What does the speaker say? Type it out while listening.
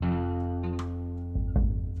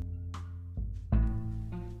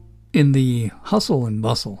In the hustle and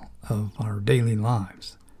bustle of our daily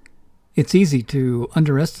lives, it's easy to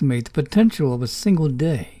underestimate the potential of a single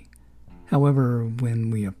day. However, when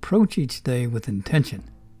we approach each day with intention,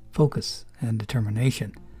 focus, and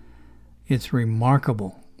determination, it's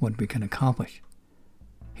remarkable what we can accomplish.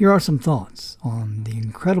 Here are some thoughts on the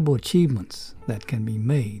incredible achievements that can be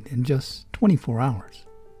made in just 24 hours.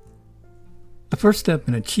 The first step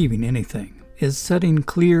in achieving anything is setting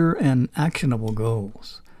clear and actionable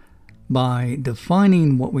goals. By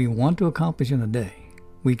defining what we want to accomplish in a day,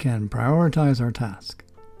 we can prioritize our task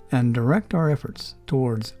and direct our efforts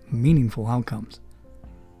towards meaningful outcomes.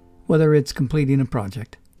 Whether it's completing a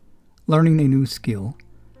project, learning a new skill,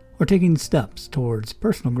 or taking steps towards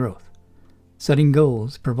personal growth, setting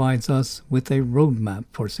goals provides us with a roadmap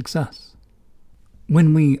for success.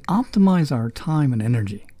 When we optimize our time and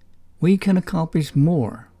energy, we can accomplish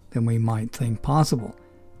more than we might think possible.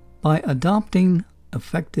 By adopting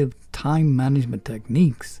effective time management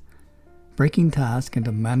techniques, breaking tasks into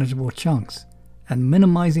manageable chunks, and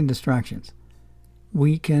minimizing distractions,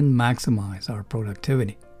 we can maximize our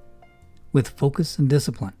productivity. With focus and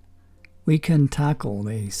discipline, we can tackle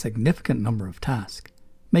a significant number of tasks,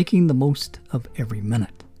 making the most of every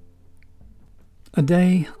minute. A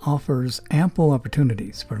day offers ample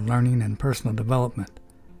opportunities for learning and personal development,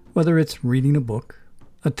 whether it's reading a book,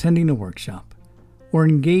 attending a workshop, or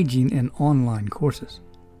engaging in online courses.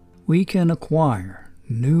 We can acquire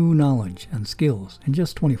new knowledge and skills in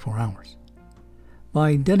just 24 hours.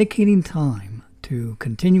 By dedicating time to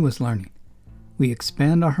continuous learning, we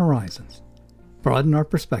expand our horizons, broaden our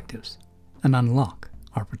perspectives, and unlock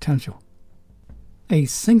our potential. A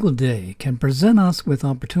single day can present us with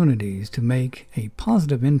opportunities to make a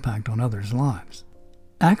positive impact on others' lives.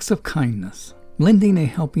 Acts of kindness, lending a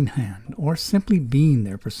helping hand, or simply being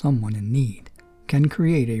there for someone in need can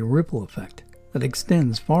create a ripple effect that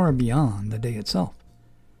extends far beyond the day itself.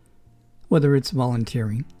 Whether it's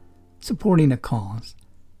volunteering, supporting a cause,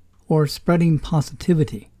 or spreading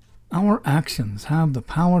positivity, our actions have the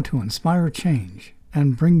power to inspire change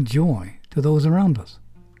and bring joy to those around us.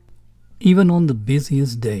 Even on the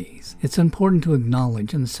busiest days, it's important to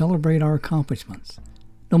acknowledge and celebrate our accomplishments,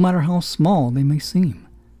 no matter how small they may seem.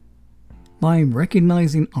 By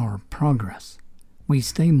recognizing our progress, we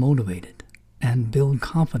stay motivated and build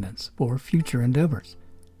confidence for future endeavors.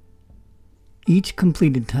 Each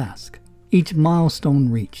completed task, each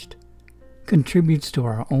milestone reached, contributes to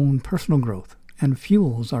our own personal growth and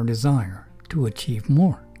fuels our desire to achieve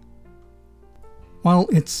more. While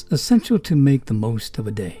it's essential to make the most of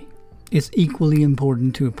a day, it's equally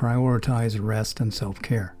important to prioritize rest and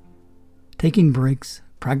self-care. Taking breaks,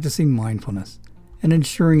 practicing mindfulness, and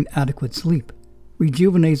ensuring adequate sleep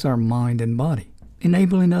rejuvenates our mind and body,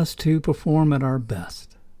 enabling us to perform at our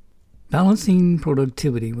best. Balancing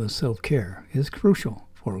productivity with self-care is crucial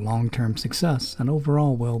for long-term success and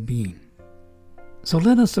overall well-being. So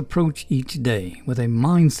let us approach each day with a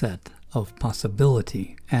mindset of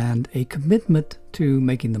possibility and a commitment to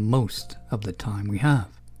making the most of the time we have.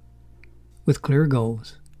 With clear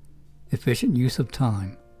goals, efficient use of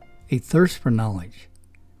time, a thirst for knowledge,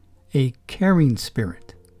 a caring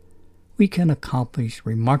spirit, we can accomplish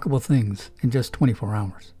remarkable things in just 24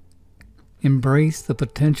 hours. Embrace the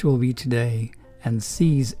potential of each day and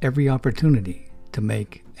seize every opportunity to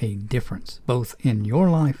make a difference, both in your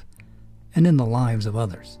life and in the lives of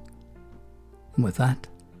others. And with that,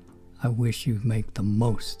 I wish you make the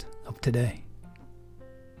most of today.